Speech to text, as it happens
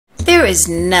There is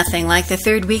nothing like the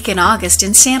third week in August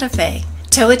in Santa Fe.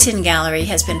 Toh Atin Gallery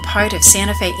has been part of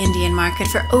Santa Fe Indian Market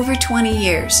for over 20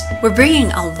 years. We're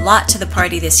bringing a lot to the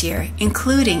party this year,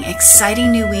 including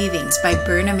exciting new weavings by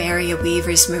Burnham area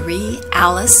weavers Marie,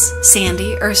 Alice,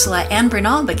 Sandy, Ursula, and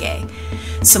Bernal Begay,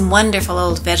 some wonderful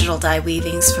old vegetal dye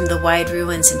weavings from the Wide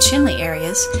Ruins and Chinle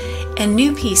areas, and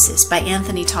new pieces by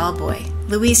Anthony Tallboy,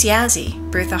 Louise Yazzie,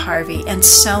 Bertha Harvey, and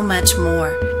so much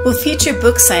more. We'll feature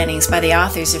book signings by the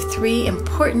authors of 3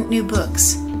 important new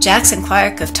books. Jackson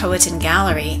Clark of Toh Atin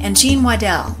Gallery and Jean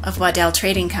Waddell of Waddell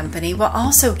Trading Company will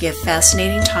also give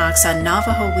fascinating talks on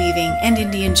Navajo weaving and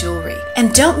Indian jewelry.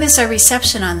 And don't miss our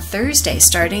reception on Thursday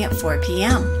starting at 4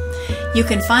 p.m. You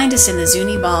can find us in the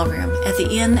Zuni Ballroom at the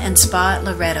Inn and Spa at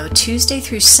Loretto Tuesday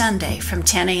through Sunday from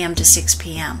 10 a.m. to 6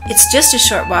 p.m. It's just a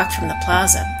short walk from the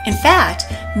plaza. In fact,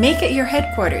 make it your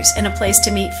headquarters and a place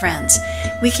to meet friends.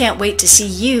 We can't wait to see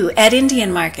you at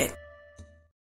Indian Market.